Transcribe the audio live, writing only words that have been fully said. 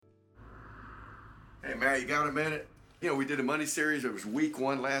Hey, Matt, you got a minute? You know, we did a money series. It was week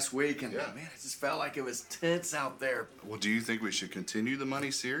one last week, and Yeah. man, it just felt like it was tense out there. Well, do you think we should continue the money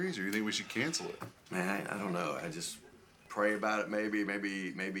series, or you think we should cancel it? Man, I don't know. I just pray about it.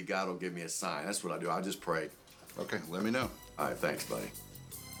 Maybe God will give me a sign. That's what I do. I just pray. Okay, let me know. All right, thanks, buddy.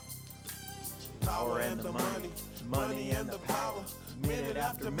 Power and the money, money and the power, minute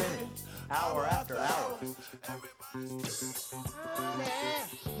after minute, hour after hour. Money,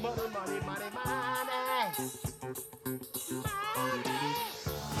 money, money, money, money.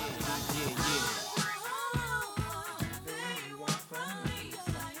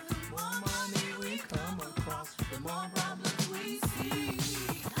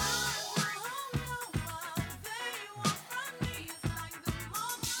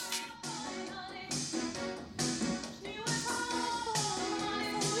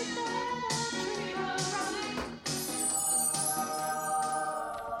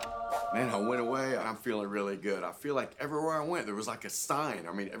 Man, I went away. I'm feeling really good. I feel like everywhere I went, there was like a sign.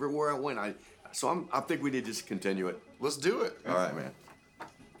 I mean, everywhere I went, I think we need to just continue it. Let's do it. All right, man.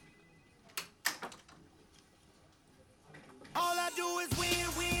 All I do is win,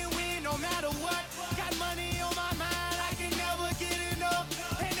 win, win, no matter what. Got money on my mind, I can never get enough.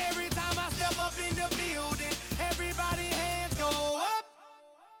 And every time I step up in the building, everybody hands go up.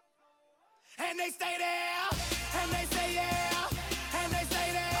 And they stay there, and they say yeah, and they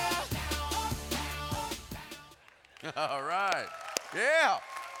stay there. All right. Yeah.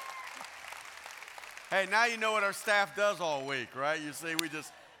 Hey, now you know what our staff does all week, right? You see, we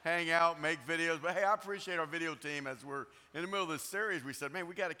just hang out, make videos. But hey, I appreciate our video team. As we're in the middle of this series, we said, man,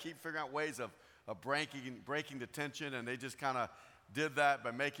 we got to keep figuring out ways of breaking the tension. And they just kind of did that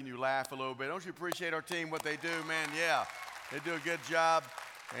by making you laugh a little bit. Don't you appreciate our team, what they do, man? Yeah, they do a good job.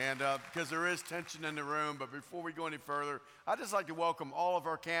 And because there is tension in the room. But before we go any further, I'd just like to welcome all of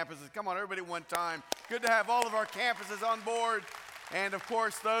our campuses. Come on, everybody at one time. Good to have all of our campuses on board. And of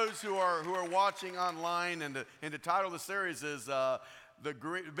course, those who are watching online. And the title of the series is the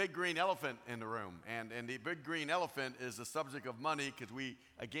big green elephant in the room. And the big green elephant is the subject of money, because we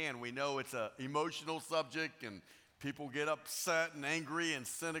know it's an emotional subject, and people get upset and angry and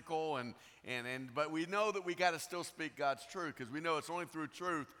cynical, but we know that we got to still speak God's truth, because we know it's only through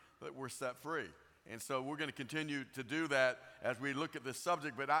truth that we're set free. And so we're going to continue to do that as we look at this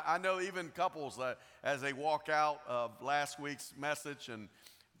subject. But I know even couples that as they walk out of last week's message and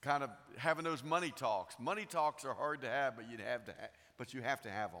kind of having those money talks are hard to have, but you have to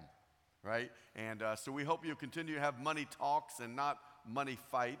have them, right? And so we hope you'll continue to have money talks and not money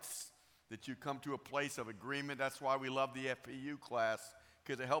fights, that you come to a place of agreement. That's why we love the FPU class,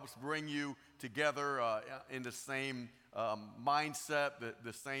 because it helps bring you together in the same mindset,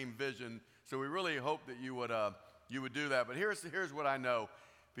 the same vision. So we really hope that you would do that. But here's what I know,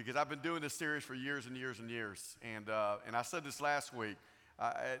 because I've been doing this series for years and years and years. And I said this last week.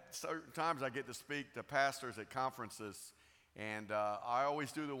 At certain times I get to speak to pastors at conferences, and I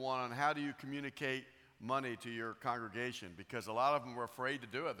always do the one on how do you communicate money to your congregation, because a lot of them are afraid to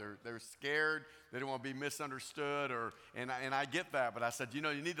do it. They're scared. They don't want to be misunderstood, and I get that. But I said, you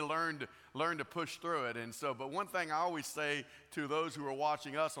need to learn to push through it. And so, but one thing I always say to those who are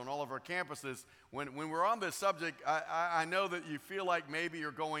watching us on all of our campuses, when we're on this subject, I know that you feel like maybe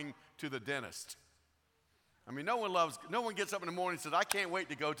you're going to the dentist. I mean, no one gets up in the morning and says, I can't wait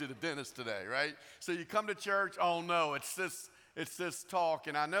to go to the dentist today, right? So you come to church, oh no, it's this talk,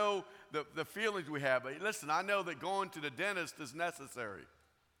 and I know the feelings we have, but listen, I know that going to the dentist is necessary.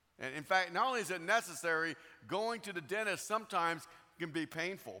 And in fact, not only is it necessary, going to the dentist sometimes can be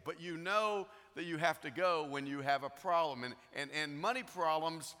painful, but you know that you have to go when you have a problem. And money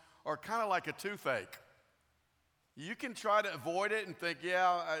problems are kind of like a toothache. You can try to avoid it and think,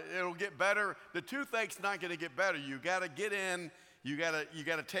 it'll get better. The toothache's not going to get better. You got to get in. You got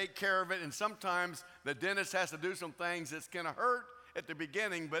to take care of it. And sometimes the dentist has to do some things that's going to hurt at the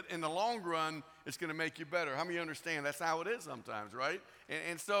beginning, but in the long run, it's going to make you better. How many understand that's how it is sometimes, right?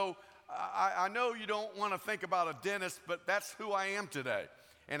 And so I know you don't want to think about a dentist, but that's who I am today.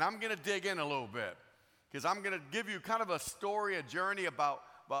 And I'm going to dig in a little bit, because I'm going to give you kind of a story, a journey about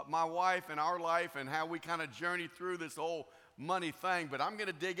my wife and our life and how we kind of journey through this whole money thing. But I'm going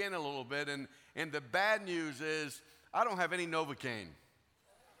to dig in a little bit. And the bad news is I don't have any Novocaine.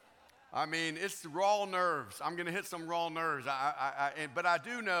 I mean, it's raw nerves. I'm going to hit some raw nerves. But I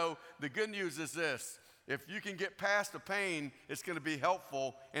do know the good news is this. If you can get past the pain, it's going to be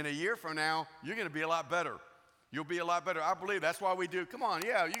helpful. And a year from now, you're going to be a lot better. You'll be a lot better. I believe that's why we do. Come on,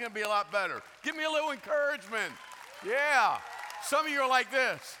 yeah, you're going to be a lot better. Give me a little encouragement. Yeah. Some of you are like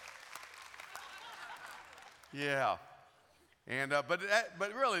this. Yeah. And but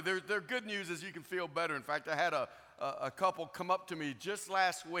really, they're good news as you can feel better. In fact, I had a couple come up to me just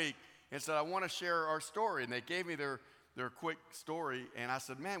last week and said, I want to share our story. And they gave me their quick story. And I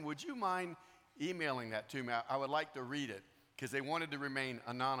said, man, would you mind emailing that to me? I would like to read it, because they wanted to remain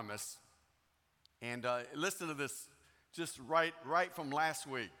anonymous. And listen to this, just right from last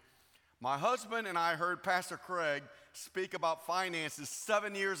week. My husband and I heard Pastor Craig speak about finances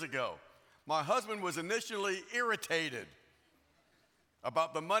 7 years ago. My husband was initially irritated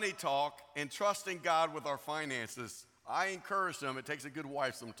about the money talk and trusting God with our finances. I encouraged him, it takes a good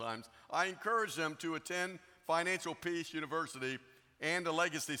wife sometimes, I encouraged him to attend Financial Peace University and the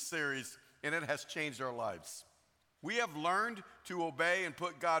Legacy Series, and it has changed our lives. We have learned to obey and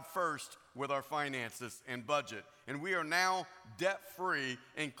put God first with our finances and budget, and we are now debt-free,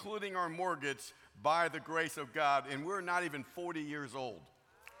 including our mortgage, by the grace of God, and we're not even 40 years old.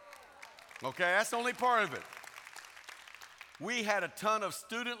 Okay, that's only part of it. We had a ton of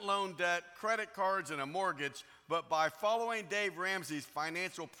student loan debt, credit cards, and a mortgage, but by following Dave Ramsey's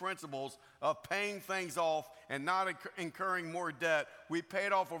financial principles of paying things off and not incurring more debt, we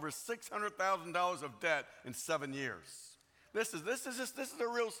paid off over $600,000 of debt in 7 years. This is a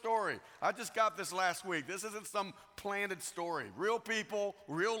real story. I just got this last week. This isn't some planted story. Real people,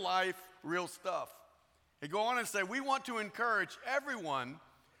 real life, real stuff. They go on and say, we want to encourage everyone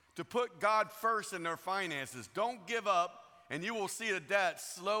to put God first in their finances. Don't give up, and you will see the debt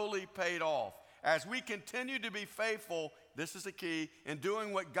slowly paid off. As we continue to be faithful, this is the key, in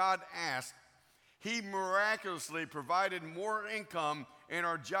doing what God asked, He miraculously provided more income in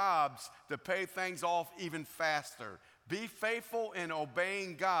our jobs to pay things off even faster. Be faithful in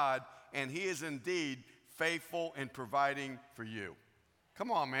obeying God, and He is indeed faithful in providing for you.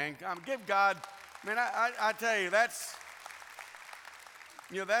 Come on, man. Give God, man, I tell you, that's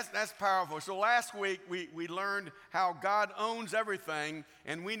powerful. So last week, we learned how God owns everything,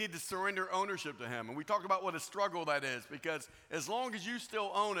 and we need to surrender ownership to Him. And we talked about what a struggle that is, because as long as you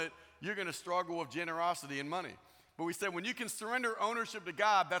still own it, you're going to struggle with generosity and money. But we said when you can surrender ownership to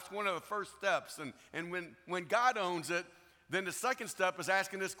God, that's one of the first steps. And when God owns it, then the second step is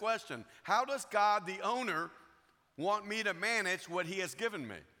asking this question: how does God, the owner, want me to manage what He has given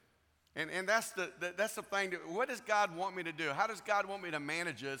me? And that's the thing. What does God want me to do? How does God want me to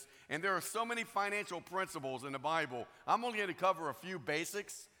manage this? And there are so many financial principles in the Bible. I'm only going to cover a few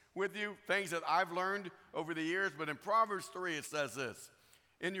basics with you, things that I've learned over the years. But in Proverbs 3, it says this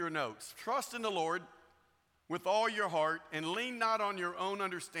in your notes: trust in the Lord with all your heart and lean not on your own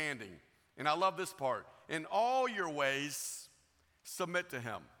understanding. And I love this part: in all your ways, submit to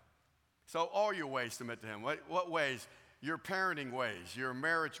Him. So all your ways, submit to Him. What ways? Your parenting ways, your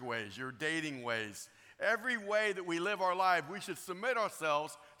marriage ways, your dating ways. Every way that we live our life, we should submit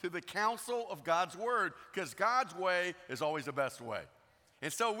ourselves to the counsel of God's word, because God's way is always the best way.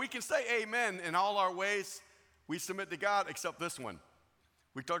 And so we can say amen in all our ways. We submit to God, except this one.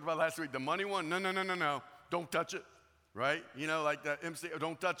 We talked about last week, the money one. No. Don't touch it, right? You know, like the MC,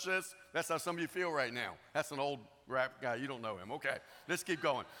 don't touch this. That's how some of you feel right now. That's an old rap guy. You don't know him. Okay, let's keep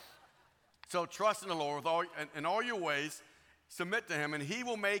going. So trust in the Lord in all your ways, submit to Him, and He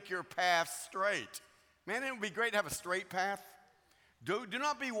will make your path straight. Man, it would be great to have a straight path. Do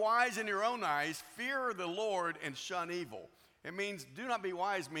not be wise in your own eyes. Fear the Lord and shun evil. It means, do not be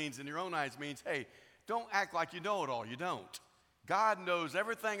wise means, in your own eyes means, hey, don't act like you know it all. You don't. God knows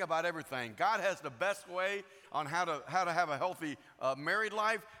everything about everything. God has the best way on how to have a healthy married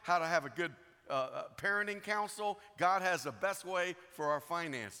life, how to have a good parenting counsel. God has the best way for our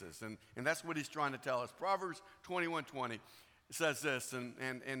finances, and that's what He's trying to tell us. Proverbs 21:20 says this,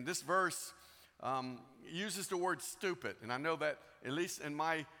 and this verse uses the word stupid, and I know that at least in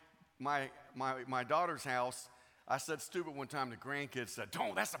my daughter's house, I said stupid one time. The grandkids said,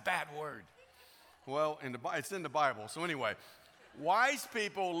 "Don't, that's a bad word." Well, it's in the Bible. So anyway, wise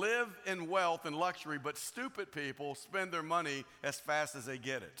people live in wealth and luxury, but stupid people spend their money as fast as they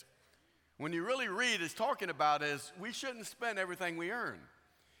get it. When you really read, it's talking about is we shouldn't spend everything we earn.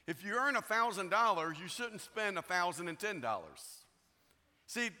 If you earn $1,000, you shouldn't spend $1,010.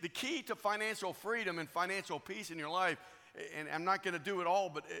 See, the key to financial freedom and financial peace in your life, and I'm not going to do it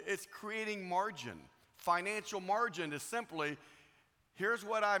all, but it's creating margin. Financial margin is simply, here's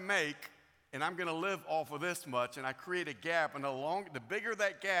what I make, and I'm going to live off of this much, and I create a gap, and the bigger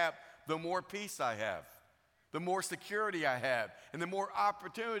that gap, the more peace I have, the more security I have, and the more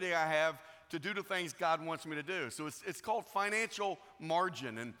opportunity I have to do the things God wants me to do. So it's called financial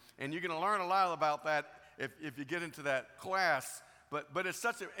margin, and you're going to learn a lot about that if you get into that class, but it's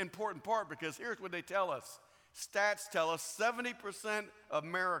such an important part, because here's what they tell us. Stats tell us 70%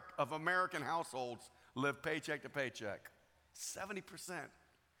 of American households live paycheck to paycheck. 70%.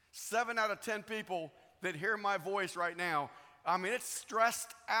 7 out of 10 people that hear my voice right now, I mean, it's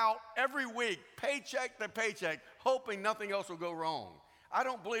stressed out every week, paycheck to paycheck, hoping nothing else will go wrong. I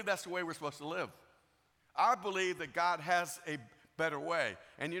don't believe that's the way we're supposed to live. I believe that God has a better way.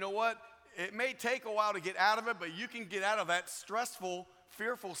 And you know what? It may take a while to get out of it, but you can get out of that stressful,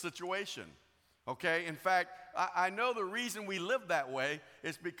 fearful situation. Okay? In fact, I know the reason we live that way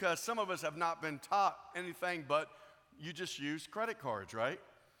is because some of us have not been taught anything but you just use credit cards, right?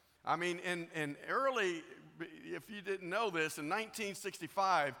 I mean, in early, if you didn't know this, in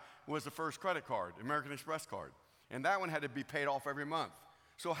 1965 was the first credit card, American Express card. And that one had to be paid off every month.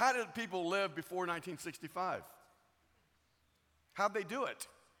 So how did people live before 1965? How'd they do it?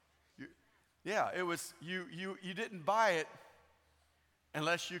 It was, you didn't buy it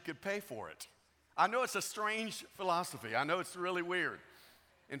unless you could pay for it. I know it's a strange philosophy. I know it's really weird.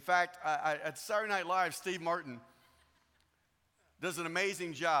 In fact, at Saturday Night Live, Steve Martin does an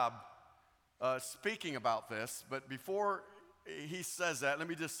amazing job speaking about this. But before he says that, let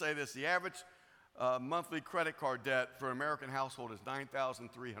me just say this. The average monthly credit card debt for an American household is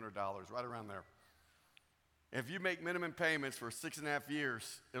 $9,300, right around there. If you make minimum payments for 6.5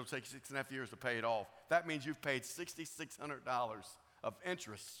 years, it'll take 6.5 years to pay it off. That means you've paid $6,600 of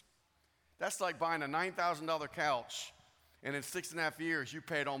interest. That's like buying a $9,000 couch, and in 6.5 years, you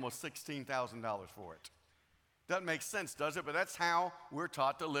paid almost $16,000 for it. Doesn't make sense, does it? But that's how we're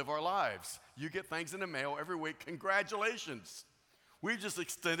taught to live our lives. You get things in the mail every week. Congratulations. We've just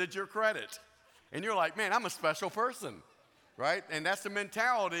extended your credit. And you're like, man, I'm a special person, right? And that's the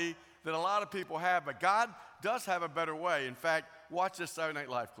mentality that a lot of people have. But God does have a better way. In fact, watch this Saturday Night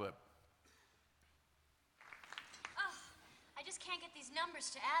Live clip. Oh, I just can't get these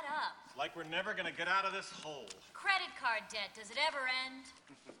numbers to add up. Like we're never gonna get out of this hole. Credit card debt, does it ever end?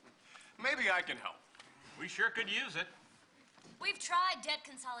 Maybe I can help. We sure could use it. We've tried debt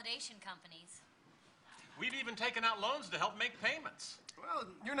consolidation companies. We've even taken out loans to help make payments. Well,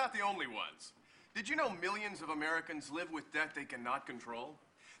 you're not the only ones. Did you know millions of Americans live with debt they cannot control?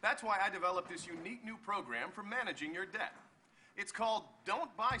 That's why I developed this unique new program for managing your debt. It's called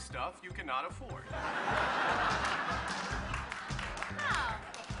Don't Buy Stuff You Cannot Afford. Oh,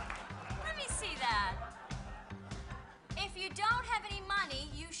 let me see that. If you don't have any money,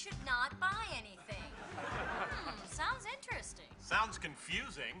 you should not buy anything. Sounds interesting. Sounds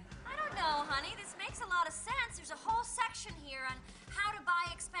confusing. I don't know, honey. This makes a lot of sense. There's a whole section here on how to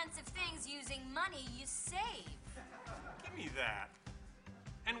buy expensive things using money you save. Give me that.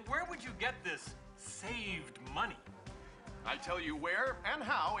 And where would you get this saved money? I tell you where and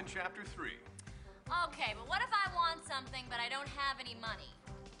how in Chapter 3. Okay, but what if I want something but I don't have any money?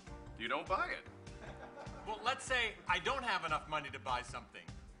 You don't buy it. Well, let's say I don't have enough money to buy something.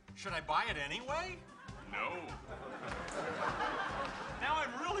 Should I buy it anyway? No. Now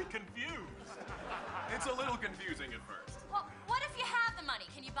I'm really confused. It's a little confusing at first. Well, what if you have the money?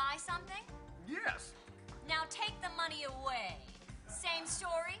 Can you buy something? Yes. Now take the money away. Same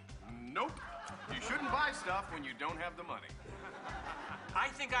story? Nope. You shouldn't buy stuff when you don't have the money. I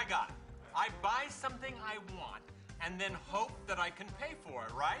think I got it. I buy something I want and then hope that I can pay for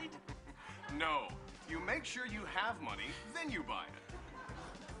it, right? No. You make sure you have money, then you buy it.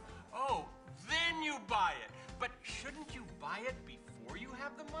 Oh, then you buy it. But shouldn't you buy it before you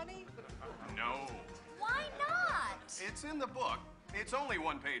have the money? No. Why not? It's in the book. It's only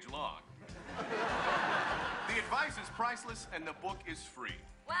 1 page long. The advice is priceless and the book is free.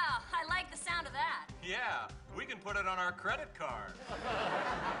 Wow, I like the sound of that. Yeah, we can put it on our credit card.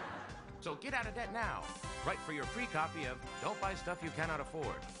 So get out of debt now. Write for your free copy of Don't Buy Stuff You Cannot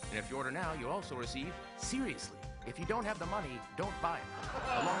Afford. And if you order now, you'll also receive Seriously, if you don't have the money, don't buy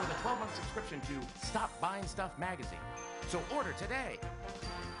it, along with a 12-month subscription to Stop Buying Stuff magazine. So order today.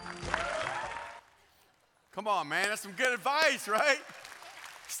 Come on, man. That's some good advice, right?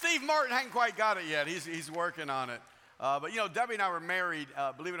 Steve Martin hadn't quite got it yet. He's working on it. But, you know, Debbie and I were married,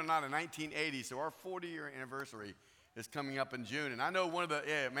 believe it or not, in 1980. So our 40-year anniversary is coming up in June. And I know one of the,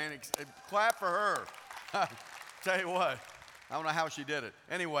 clap for her. Tell you what, I don't know how she did it.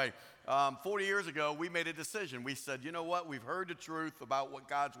 Anyway, 40 years ago, we made a decision. We said, you know what? We've heard the truth about what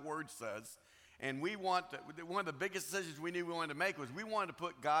God's Word says. And we want to, one of the biggest decisions we knew we wanted to make was we wanted to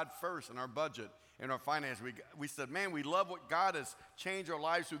put God first in our budget, in our finance. We said, man, we love what God has changed our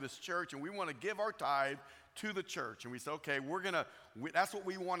lives through this church, and we want to give our tithe to the church. And we said, okay, that's what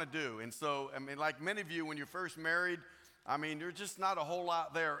we want to do. And so, I mean, like many of you, when you're first married, I mean, there's just not a whole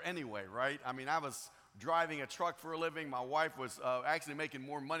lot there anyway, right? I mean, I was driving a truck for a living. My wife was actually making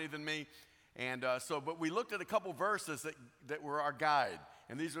more money than me. And but we looked at a couple verses that were our guide.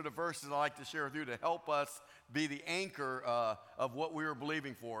 And these are the verses I like to share with you to help us be the anchor of what we were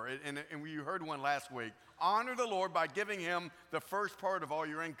believing for. And you heard one last week. Honor the Lord by giving him the first part of all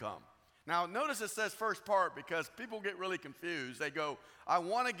your income. Now, notice it says first part because people get really confused. They go, I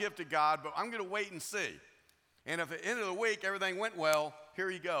want to give to God, but I'm going to wait and see. And if at the end of the week everything went well,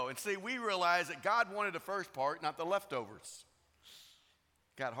 here you go. And see, we realized that God wanted the first part, not the leftovers.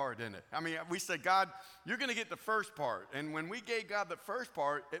 Got hard, didn't it? I mean, we said, God, you're going to get the first part. And when we gave God the first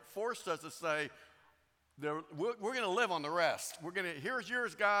part, it forced us to say, we're going to live on the rest. Here's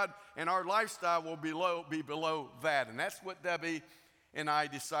yours, God, and our lifestyle will be below that. And that's what Debbie and I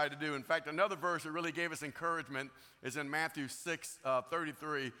decided to do. In fact, another verse that really gave us encouragement is in Matthew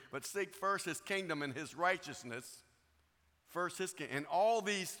 6:33. But seek first his kingdom and his righteousness. First his kingdom. And all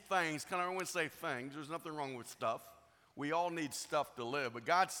these things, kind of everyone say things. There's nothing wrong with stuff. We all need stuff to live. But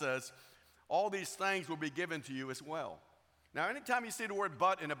God says, all these things will be given to you as well. Now, anytime you see the word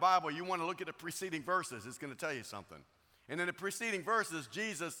but in the Bible, you want to look at the preceding verses. It's going to tell you something. And in the preceding verses,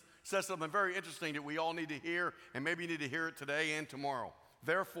 Jesus says something very interesting that we all need to hear, and maybe you need to hear it today and tomorrow.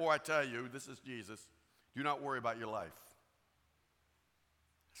 Therefore, I tell you, this is Jesus, do not worry about your life.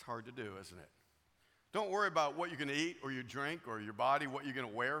 It's hard to do, isn't it? Don't worry about what you're going to eat or you drink or your body, what you're going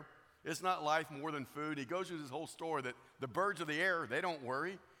to wear. It's not life more than food. He goes through this whole story that the birds of the air, they don't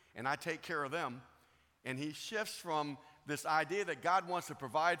worry, and I take care of them. And he shifts from this idea that God wants to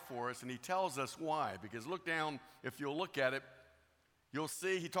provide for us, and he tells us why. Because look down, if you'll look at it, you'll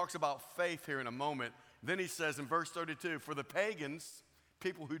see he talks about faith here in a moment. Then he says in verse 32, for the pagans,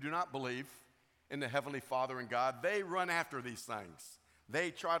 people who do not believe in the Heavenly Father and God, they run after these things. They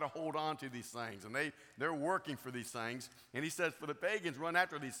try to hold on to these things, and they're working for these things. And he says, for the pagans, run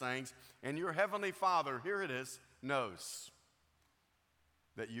after these things, and your Heavenly Father, here it is, knows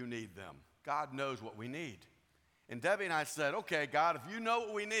that you need them. God knows what we need. And Debbie and I said, okay, God, if you know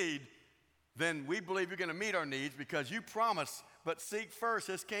what we need, then we believe you're going to meet our needs because you promise, but seek first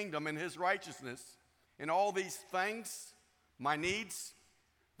his kingdom and his righteousness. And all these things, my needs,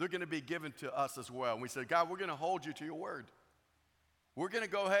 they're going to be given to us as well. And we said, God, we're going to hold you to your word. We're going to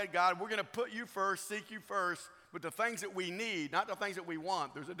go ahead, God, we're going to put you first, seek you first, but the things that we need, not the things that we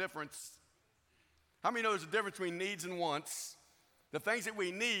want, there's a difference. How many know there's a difference between needs and wants? The things that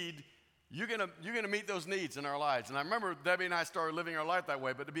we need, you're gonna meet those needs in our lives. And I remember Debbie and I started living our life that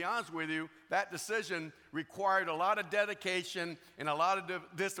way, but to be honest with you, that decision required a lot of dedication and a lot of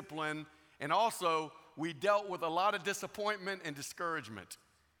discipline, and also we dealt with a lot of disappointment and discouragement.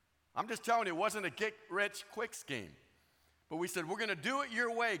 I'm just telling you, it wasn't a get-rich-quick scheme. But we said, we're going to do it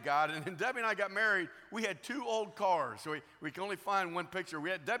your way, God. And when Debbie and I got married, we had 2 old cars. So we can only find one picture.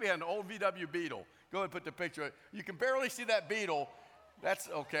 Debbie had an old VW Beetle. Go ahead and put the picture. You can barely see that Beetle. That's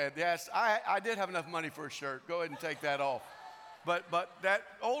okay. Yes, I did have enough money for a shirt. Go ahead and take that off. But that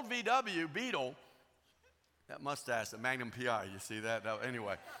old VW Beetle, that mustache, the Magnum PI, you see that?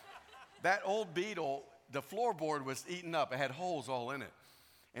 Anyway, that old Beetle, the floorboard was eaten up. It had holes all in it.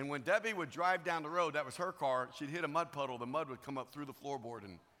 And when Debbie would drive down the road, that was her car, she'd hit a mud puddle, the mud would come up through the floorboard.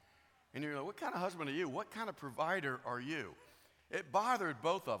 And you're like, what kind of husband are you? What kind of provider are you? It bothered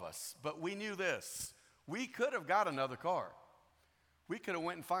both of us, but we knew this. We could have got another car. We could have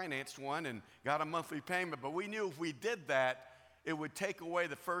went and financed one and got a monthly payment, but we knew if we did that, it would take away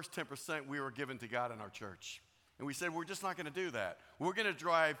the first 10% we were given to God in our church. And we said, we're just not going to do that. We're going to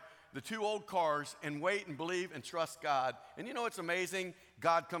drive the 2 old cars and wait and believe and trust God. And you know what's amazing?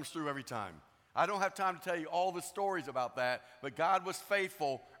 God comes through every time. I don't have time to tell you all the stories about that, but God was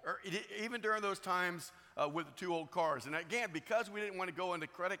faithful even during those times with the 2 old cars. And again, because we didn't want to go into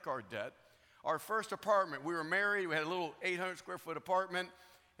credit card debt, our first apartment, we were married, we had a little 800 square foot apartment,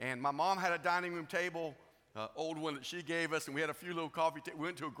 and my mom had a dining room table, old one that she gave us, and we had a few little coffee tables. We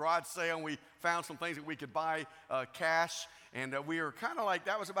went to a garage sale, and we found some things that we could buy cash. And we were kind of like,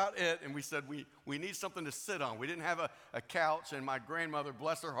 that was about it. And we said, we need something to sit on. We didn't have a couch. And my grandmother,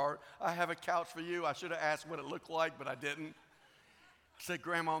 bless her heart, I have a couch for you. I should have asked what it looked like, but I didn't. I said,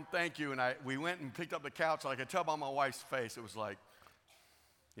 Grandma, thank you. And we went and picked up the couch. And I could tell by my wife's face, it was like,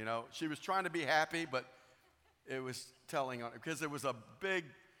 you know, she was trying to be happy, but it was telling on it. Because there was a big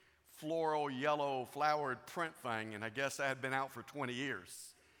floral, yellow, flowered print thing. And I guess that had been out for 20 years.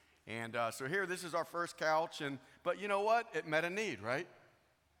 And so here, this is our first couch, but you know what? It met a need, right?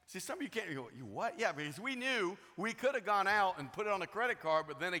 See, some of you can't, you what? Yeah, because we knew we could have gone out and put it on a credit card,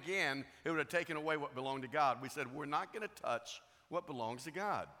 but then again, it would have taken away what belonged to God. We said, we're not going to touch what belongs to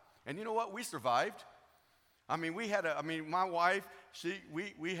God. And you know what? We survived. I mean, my wife,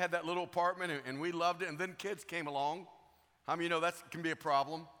 we had that little apartment, and we loved it, and then kids came along. How many of you know that can be a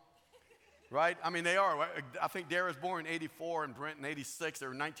problem? right? I mean, they are. I think Dara's born in 84 and Brent in 86. They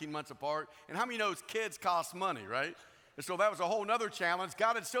were 19 months apart. And how many knows kids cost money, right? And so that was a whole nother challenge.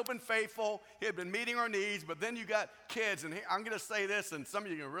 God had still been faithful. He had been meeting our needs, but then you got kids. And I'm going to say this, and some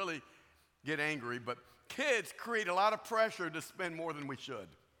of you can really get angry, but kids create a lot of pressure to spend more than we should.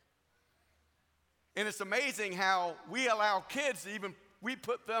 And it's amazing how we allow kids to we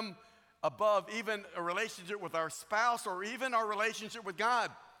put them above even a relationship with our spouse or even our relationship with God.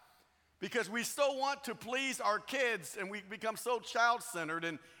 Because we so want to please our kids and we become so child-centered.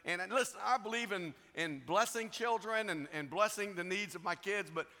 And listen, I believe in blessing children and blessing the needs of my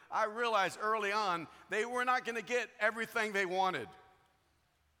kids, but I realized early on they were not going to get everything they wanted.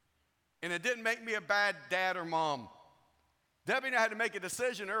 And it didn't make me a bad dad or mom. Debbie and I had to make a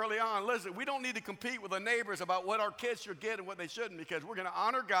decision early on. Listen, we don't need to compete with the neighbors about what our kids should get and what they shouldn't, because we're going to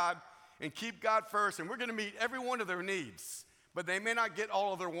honor God and keep God first, and we're going to meet every one of their needs, but they may not get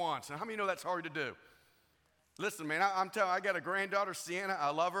all of their wants. And how many know that's hard to do? Listen, man, I'm telling you, I got a granddaughter, Sienna.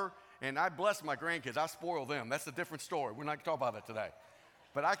 I love her, and I bless my grandkids. I spoil them. That's a different story. We're not going to talk about that today.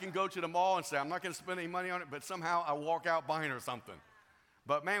 But I can go to the mall and say, I'm not going to spend any money on it, but somehow I walk out buying her something.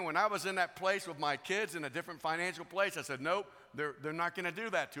 But man, when I was in that place with my kids in a different financial place, I said, nope, they're not going to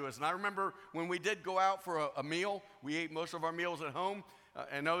do that to us. And I remember when we did go out for a meal, we ate most of our meals at home.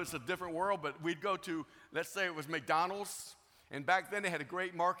 I know it's a different world, but we'd go to, let's say it was McDonald's. And back then they had a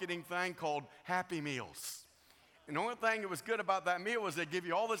great marketing thing called Happy Meals. And the only thing that was good about that meal was they give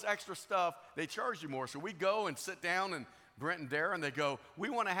you all this extra stuff. They charge you more. So we go and sit down, and Brent and Dara, and they go,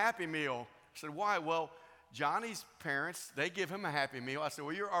 we want a Happy Meal. I said, why? Well, Johnny's parents, they give him a Happy Meal. I said,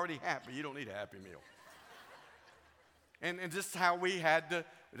 well, you're already happy. You don't need a Happy Meal. And just how we had to,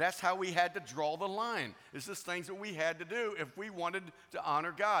 that's how we had to draw the line. It's just things that we had to do if we wanted to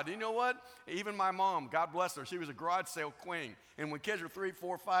honor God. You know what? Even my mom, God bless her, she was a garage sale queen. And when kids were 3,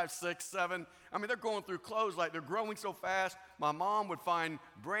 4, 5, 6, 7, I mean, they're going through clothes like they're growing so fast, my mom would find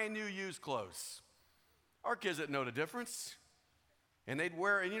brand new used clothes. Our kids didn't know the difference. And they'd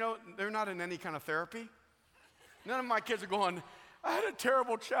wear, and you know, they're not in any kind of therapy. None of my kids are going, I had a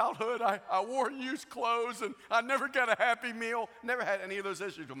terrible childhood. I wore used clothes and I never got a Happy Meal. Never had any of those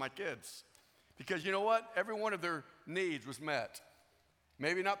issues with my kids. Because you know what? Every one of their needs was met.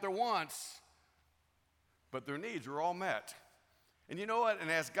 Maybe not their wants, but their needs were all met. And you know what? And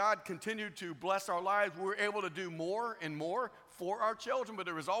as God continued to bless our lives, we were able to do more and more for our children, but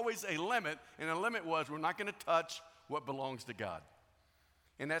there was always a limit, and the limit was we're not going to touch what belongs to God.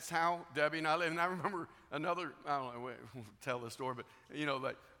 And that's how Debbie and I live. And I remember another, I don't know, we'll tell this story, but, you know,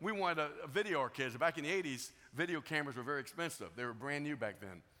 like we wanted to video our kids. Back in the 80s, video cameras were very expensive. They were brand new back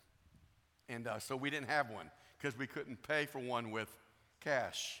then. And so we didn't have one because we couldn't pay for one with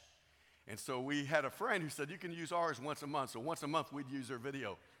cash. And so we had a friend who said, you can use ours once a month. So once a month, we'd use their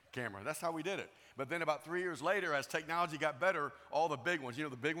video camera. That's how we did it. But then about 3 years later, as technology got better, all the big ones, you know,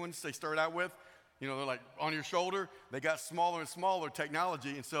 the big ones they started out with, you know, they're like on your shoulder. They got smaller and smaller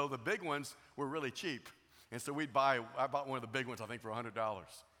technology, and so the big ones were really cheap. And so I bought one of the big ones, I think, for $100.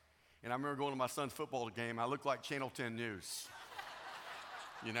 And I remember going to my son's football game. I looked like Channel 10 News.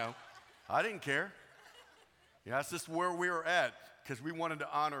 You know, I didn't care. Yeah, that's just where we were at because we wanted to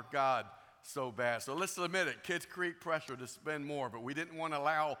honor God so bad. So let's admit it, kids create pressure to spend more, but we didn't want to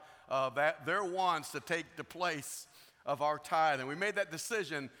allow their wants to take the place of our tithe. And we made that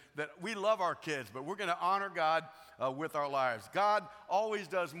decision that we love our kids, but we're going to honor God with our lives. God always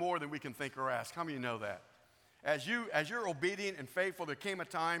does more than we can think or ask. How many of you know that? As you're obedient and faithful, there came a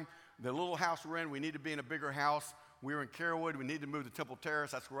time, the little house we're in, we need to be in a bigger house. We were in Carrollwood. We needed to move to Temple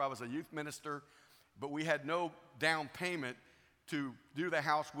Terrace. That's where I was a youth minister. But we had no down payment to do the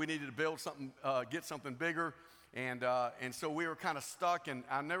house. We needed to build something, get something bigger. And so we were kind of stuck. And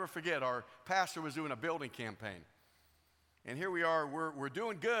I'll never forget, our pastor was doing a building campaign. And here we are, we're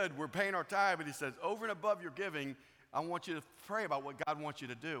doing good, we're paying our tithe, but he says, over and above your giving, I want you to pray about what God wants you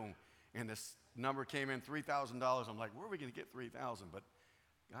to do. And this number came in, $3,000. I'm like, where are we going to get $3,000? But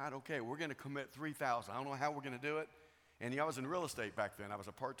God, okay, we're going to commit $3,000. I don't know how we're going to do it. And I was in real estate back then. I was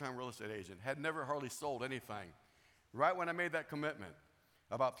a part-time real estate agent, had never hardly sold anything. Right when I made that commitment,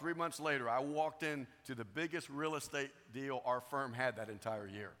 about 3 months later, I walked into the biggest real estate deal our firm had that entire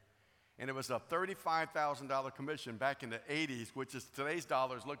year. And it was a $35,000 commission back in the 80s, which is today's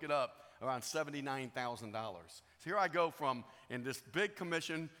dollars, look it up, around $79,000. So here I go from, in this big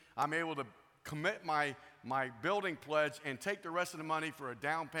commission, I'm able to commit my building pledge and take the rest of the money for a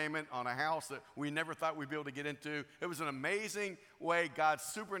down payment on a house that we never thought we'd be able to get into. It was an amazing way God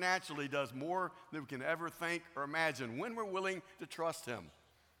supernaturally does more than we can ever think or imagine when we're willing to trust Him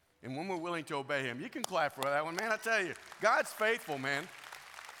and when we're willing to obey Him. You can clap for that one, man. I tell you, God's faithful, man.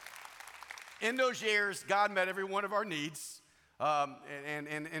 In those years, God met every one of our needs.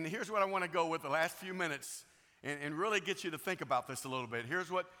 And here's what I want to go with the last few minutes and really get you to think about this a little bit.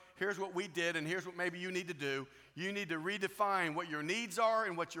 Here's what we did, and here's what maybe you need to do. You need to redefine what your needs are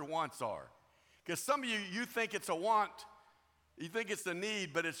and what your wants are. Because some of you think it's a want, you think it's a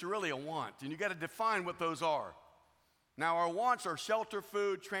need, but it's really a want. And you got to define what those are. Now, our wants are shelter,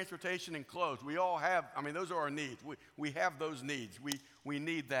 food, transportation, and clothes. We all have, those are our needs. We have those needs. We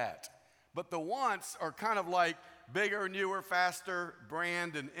need that. But the wants are kind of like bigger, newer, faster,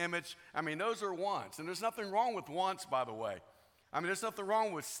 brand, and image. Those are wants. And there's nothing wrong with wants, by the way. There's nothing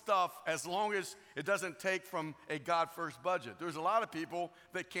wrong with stuff as long as it doesn't take from a God-first budget. There's a lot of people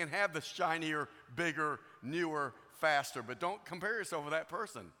that can have the shinier, bigger, newer, faster, but don't compare yourself with that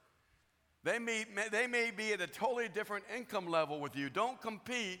person. They may be at a totally different income level with you. Don't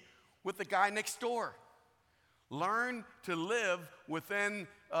compete with the guy next door. Learn to live within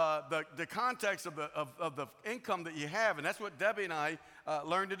the context of the income that you have, and that's what Debbie and I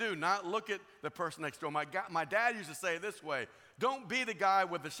learned to do, not look at the person next door. My dad used to say it this way: don't be the guy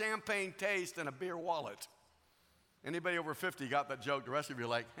with the champagne taste and a beer wallet. Anybody over 50 got that joke? The rest of you are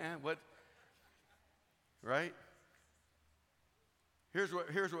like, what? Right? Here's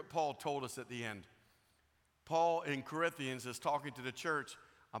what Paul told us at the end. Paul in Corinthians is talking to the church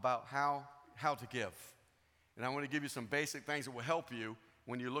about how to give. And I want to give you some basic things that will help you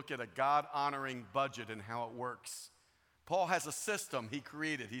when you look at a God-honoring budget and how it works. Paul has a system he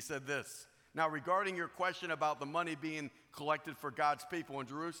created. He said this: now, regarding your question about the money being collected for God's people in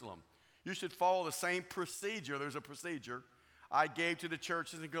Jerusalem, you should follow the same procedure. There's a procedure I gave to the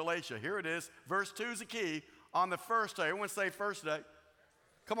churches in Galatia. Here it is. Verse 2 is the key. On the first day, everyone say first day.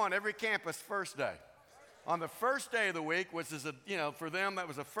 Come on, every campus, first day. On the first day of the week, which is, for them, that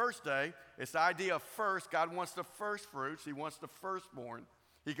was the first day. It's the idea of first. God wants the first fruits. He wants the firstborn.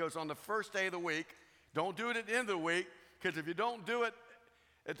 He goes on the first day of the week. Don't do it at the end of the week, because if you don't do it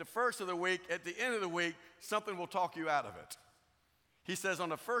at the first of the week, at the end of the week, something will talk you out of it. He says on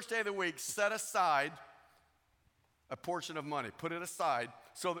the first day of the week, set aside a portion of money. Put it aside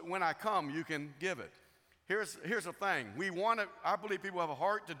so that when I come, you can give it. Here's the thing. I believe people have a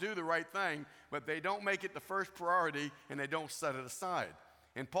heart to do the right thing, but they don't make it the first priority and they don't set it aside.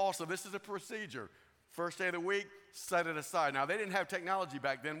 And Paul said this is a procedure. First day of the week, set it aside. Now, they didn't have technology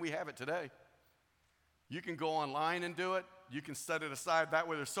back then. We have it today. You can go online and do it. You can set it aside. That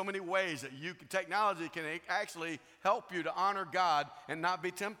way, there's so many ways that technology can actually help you to honor God and not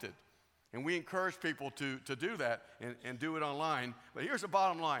be tempted. And we encourage people to do that and do it online. But here's the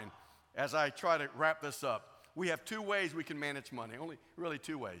bottom line. As I try to wrap this up, we have two ways we can manage money, only really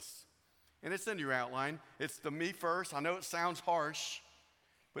two ways. And it's in your outline. It's the me first. I know it sounds harsh,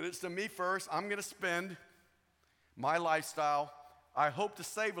 but it's the me first. I'm going to spend my lifestyle. I hope to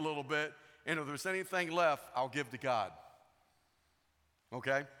save a little bit, and if there's anything left, I'll give to God.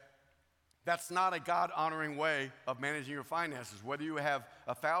 Okay? That's not a God-honoring way of managing your finances, whether you have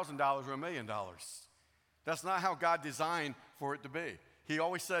 $1,000 or $1 million. That's not how God designed for it to be. He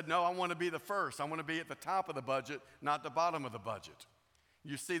always said, no, I want to be the first. I want to be at the top of the budget, not the bottom of the budget.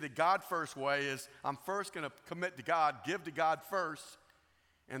 You see, the God first way is I'm first going to commit to God, give to God first,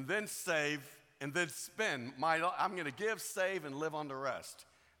 and then save, and then spend. I'm going to give, save, and live on the rest.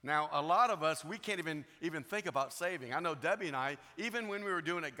 Now, a lot of us, we can't even think about saving. I know Debbie and I, even when we were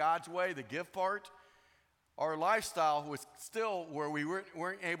doing it God's way, the give part, our lifestyle was still where we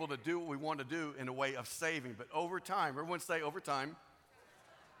weren't able to do what we wanted to do in a way of saving. But over time, everyone say over time,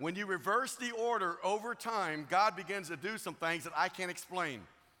 when you reverse the order over time, God begins to do some things that I can't explain.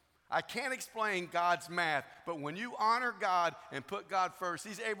 I can't explain God's math, but when you honor God and put God first,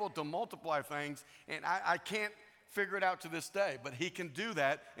 He's able to multiply things, and I can't figure it out to this day, but He can do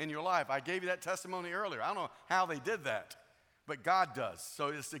that in your life. I gave you that testimony earlier. I don't know how they did that, but God does. So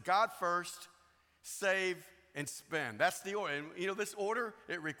it's the God first, save, and spend. That's the order. And this order,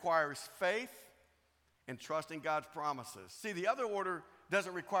 it requires faith and trust in God's promises. See, the other order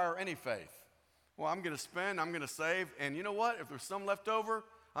doesn't require any faith. Well, I'm going to spend, I'm going to save, and you know what? If there's some left over,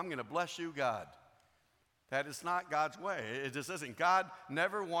 I'm going to bless you, God. That is not God's way. It just isn't. God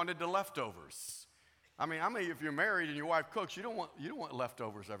never wanted the leftovers. If you're married and your wife cooks, you don't want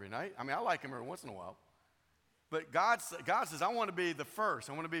leftovers every night. I like them every once in a while. But God says, I want to be the first.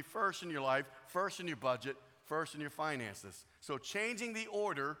 I want to be first in your life, first in your budget, first in your finances. So changing the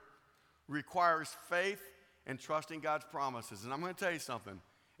order requires faith and trusting God's promises. And I'm going to tell you something.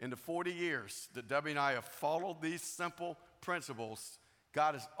 In the 40 years that Debbie and I have followed these simple principles,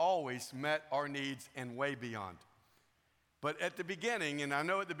 God has always met our needs and way beyond. But at the beginning, and I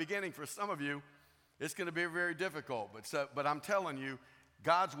know at the beginning for some of you, it's going to be very difficult. But I'm telling you,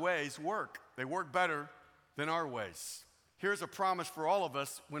 God's ways work. They work better than our ways. Here's a promise for all of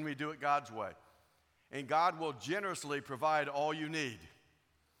us when we do it God's way. And God will generously provide all you need.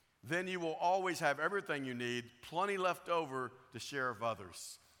 Then you will always have everything you need, plenty left over to share with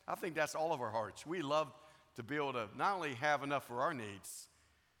others. I think that's all of our hearts. We love to be able to not only have enough for our needs,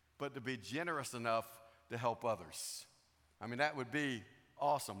 but to be generous enough to help others. I mean, that would be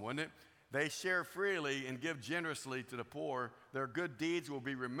awesome, wouldn't it? They share freely and give generously to the poor. Their good deeds will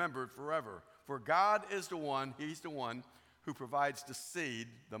be remembered forever. For God is the one, He's the one who provides the seed,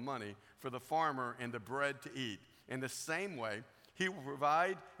 the money, for the farmer and the bread to eat. In the same way, He will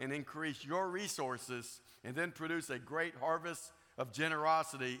provide and increase your resources and then produce a great harvest of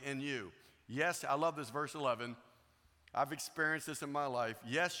generosity in you. Yes, I love this verse 11. I've experienced this in my life.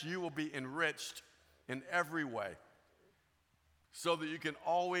 Yes, you will be enriched in every way so that you can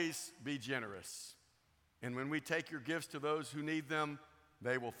always be generous. And when we take your gifts to those who need them,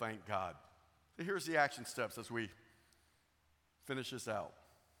 they will thank God. So here's the action steps as we finish this out.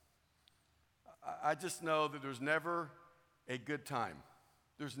 I just know that there's never a good time.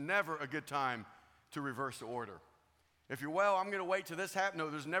 There's never a good time to reverse the order. If you're, well, I'm going to wait till this happens. No,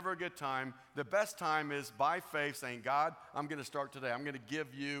 there's never a good time. The best time is by faith saying, God, I'm going to start today. I'm going to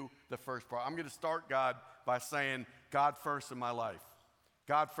give you the first part. I'm going to start, God, by saying, God first in my life.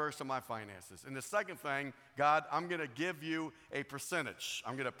 God first in my finances. And the second thing, God, I'm going to give you a percentage.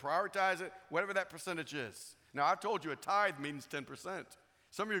 I'm going to prioritize it, whatever that percentage is. Now, I've told you a tithe means 10%.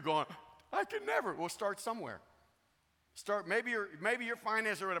 Some of you are going, I can never. Well, start somewhere. Maybe your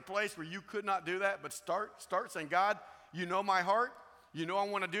finances are at a place where you could not do that, but start saying, God, you know my heart. You know I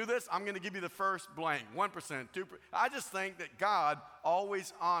want to do this. I'm going to give you the first blank, 1%, 2%. I just think that God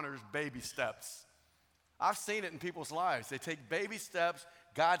always honors baby steps. I've seen it in people's lives. They take baby steps.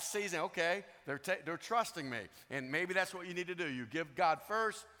 God sees it. Okay, they're trusting me. And maybe that's what you need to do. You give God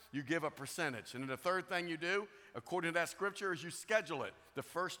first. You give a percentage. And then the third thing you do, according to that scripture, is you schedule it the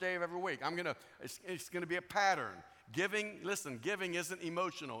first day of every week. It's going to be a pattern. Giving isn't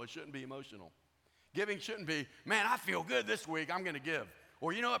emotional. It shouldn't be emotional. Giving shouldn't be, man, I feel good this week, I'm going to give.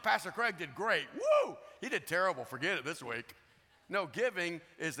 Or you know what, Pastor Craig did great. Woo! He did terrible, forget it this week. No, giving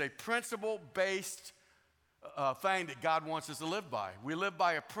is a principle-based thing that God wants us to live by. We live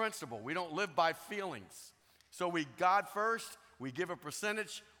by a principle. We don't live by feelings. So God first, we give a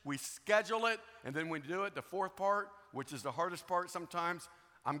percentage, we schedule it, and then we do it. The fourth part, which is the hardest part sometimes,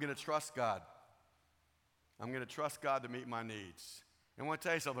 I'm going to trust God. I'm going to trust God to meet my needs. And I want to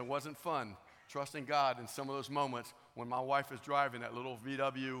tell you something, it wasn't fun trusting God in some of those moments when my wife was driving that little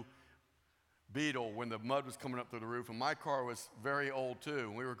VW Beetle when the mud was coming up through the roof, and my car was very old too,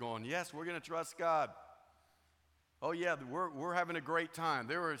 and we were going, yes, we're going to trust God. Oh yeah, we're having a great time.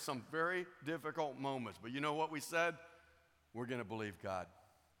 There were some very difficult moments, but you know what we said? We're going to believe God.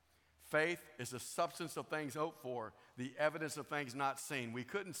 Faith is the substance of things hoped for, the evidence of things not seen. We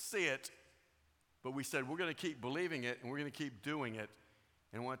couldn't see it, but we said we're going to keep believing it, and we're going to keep doing it.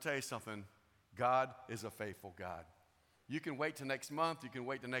 And I want to tell you something. God is a faithful God. You can wait till next month. You can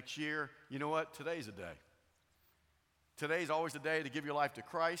wait till next year. You know what? Today's a day. Today's always a day to give your life to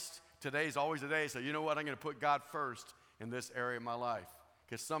Christ. Today's always a day to say, you know what? I'm going to put God first in this area of my life.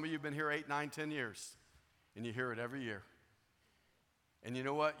 Because some of you have been here 8, 9, 10 years, and you hear it every year. And you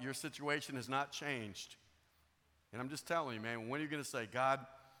know what? Your situation has not changed. And I'm just telling you, man, when are you going to say, God,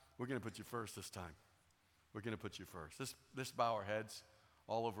 we're going to put you first this time. We're going to put you first. Let's bow our heads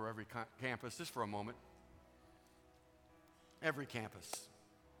all over every campus, just for a moment. Every campus.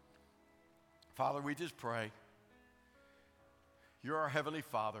 Father, we just pray. You're our Heavenly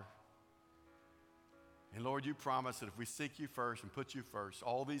Father. And Lord, you promise that if we seek you first and put you first,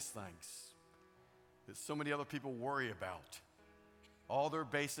 all these things that so many other people worry about, all their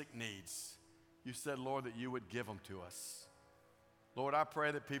basic needs, you said, Lord, that you would give them to us. Lord, I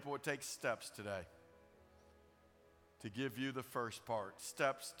pray that people would take steps today to give you the first part.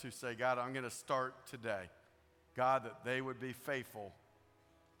 Steps to say, God, I'm going to start today. God, that they would be faithful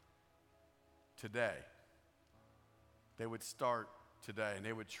today. They would start today, and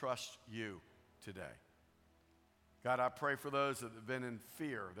they would trust you today. God, I pray for those that have been in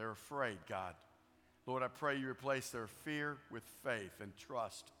fear. They're afraid, God. Lord, I pray you replace their fear with faith and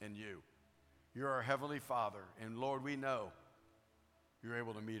trust in you. You're our Heavenly Father, and Lord, we know you're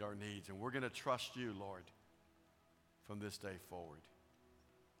able to meet our needs, and we're going to trust you, Lord, from this day forward.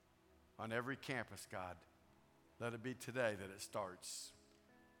 On every campus, God, let it be today that it starts.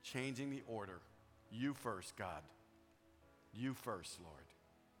 Changing the order. You first, God. You first, Lord.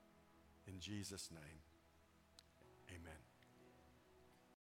 In Jesus' name, amen.